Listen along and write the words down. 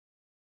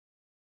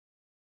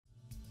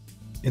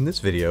In this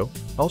video,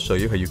 I'll show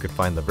you how you can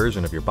find the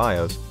version of your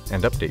BIOS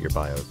and update your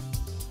BIOS.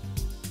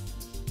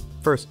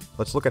 First,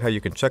 let's look at how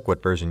you can check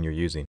what version you're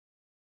using.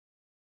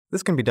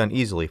 This can be done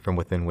easily from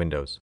within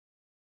Windows.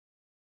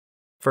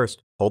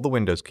 First, hold the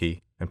Windows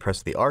key and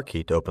press the R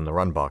key to open the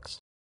Run box.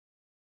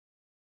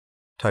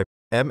 Type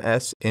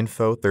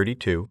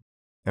msinfo32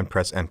 and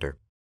press Enter.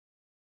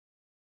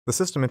 The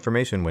System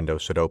Information window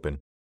should open.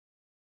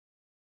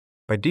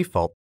 By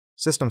default,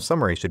 System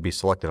Summary should be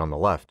selected on the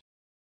left.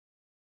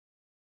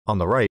 On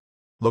the right,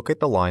 locate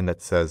the line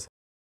that says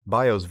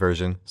BIOS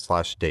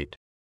version/date.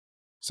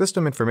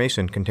 System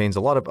Information contains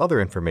a lot of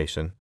other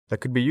information that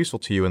could be useful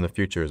to you in the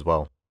future as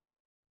well.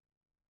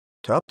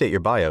 To update your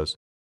BIOS,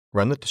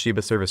 run the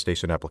Toshiba Service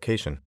Station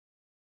application.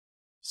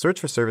 Search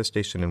for Service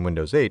Station in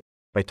Windows 8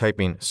 by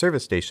typing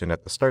Service Station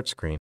at the Start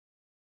screen,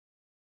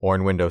 or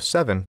in Windows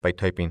 7 by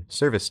typing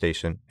Service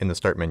Station in the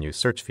Start menu's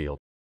search field.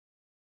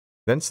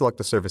 Then select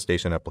the Service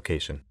Station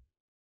application.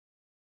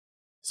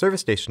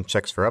 Service Station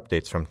checks for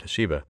updates from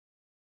Toshiba.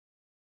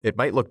 It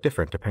might look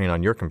different depending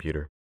on your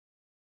computer.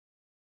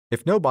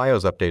 If no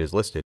BIOS update is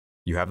listed,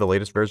 you have the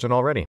latest version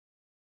already.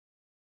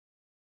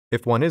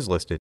 If one is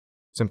listed,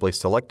 simply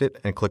select it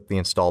and click the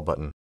Install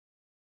button.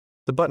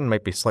 The button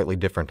might be slightly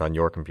different on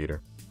your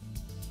computer.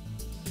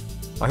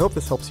 I hope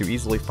this helps you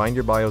easily find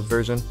your BIOS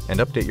version and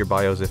update your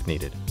BIOS if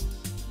needed.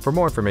 For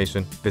more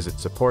information, visit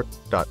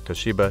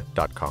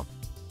support.toshiba.com.